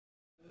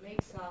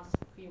us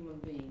human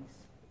beings.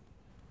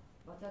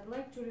 But I'd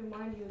like to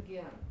remind you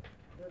again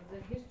that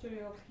the history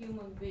of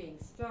human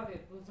beings started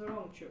with the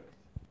wrong choice.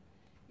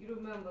 You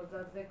remember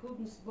that they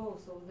couldn't,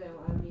 both of them,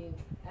 I mean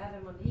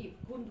Adam and Eve,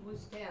 couldn't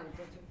withstand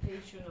the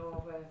temptation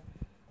of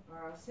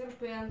a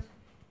serpent,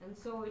 and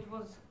so it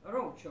was a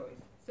wrong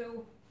choice.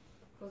 So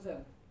for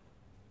them,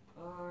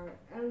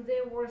 and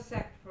they were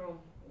sacked from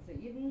the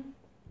Eden.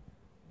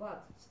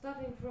 But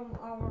starting from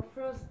our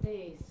first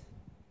days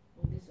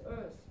on this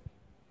earth,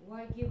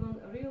 why given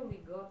really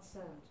God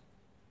sent,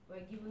 why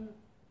given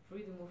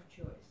freedom of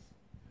choice.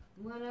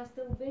 When are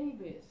still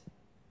babies,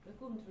 we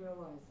couldn't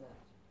realize that.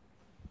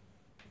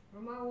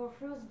 From our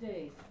first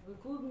days, we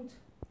couldn't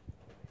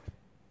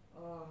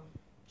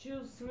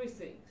choose three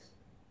things: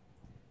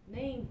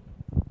 name,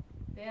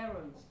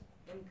 parents,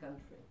 and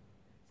country.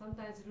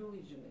 Sometimes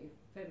religion, if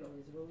family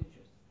is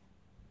religious.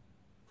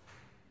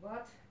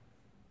 But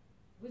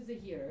with the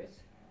years,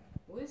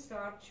 we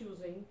start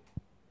choosing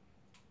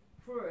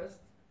first,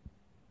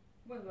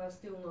 when we're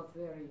still not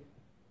very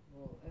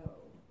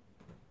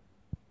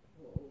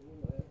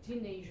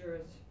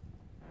teenagers,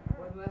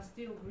 when we're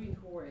still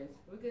greenhorns,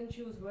 we can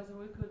choose whether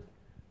we could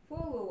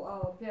follow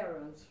our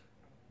parents'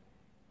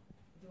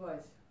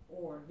 advice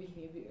or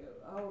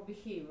our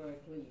behavior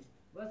at least.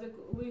 Whether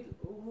we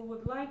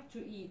would like to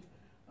eat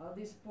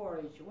this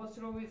porridge, or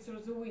throw it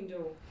through the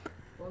window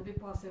when we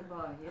pass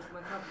by, as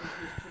my husband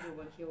used to do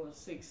when he was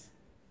 6.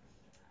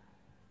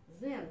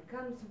 Then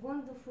comes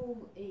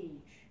wonderful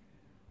age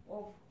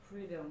of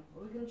freedom.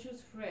 We can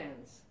choose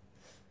friends,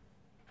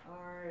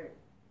 our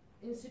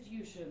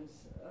institutions,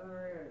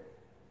 our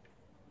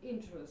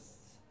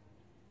interests,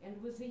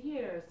 and with the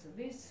years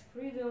this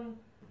freedom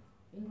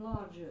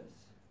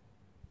enlarges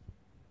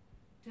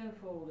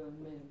tenfold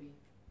maybe.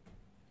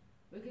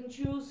 We can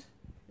choose,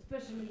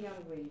 especially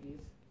young ladies,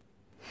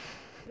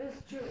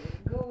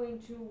 going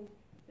to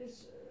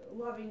this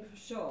loving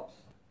shops.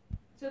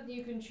 Certainly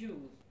you can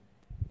choose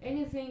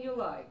anything you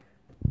like,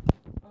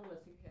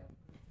 unless you have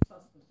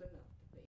substance enough.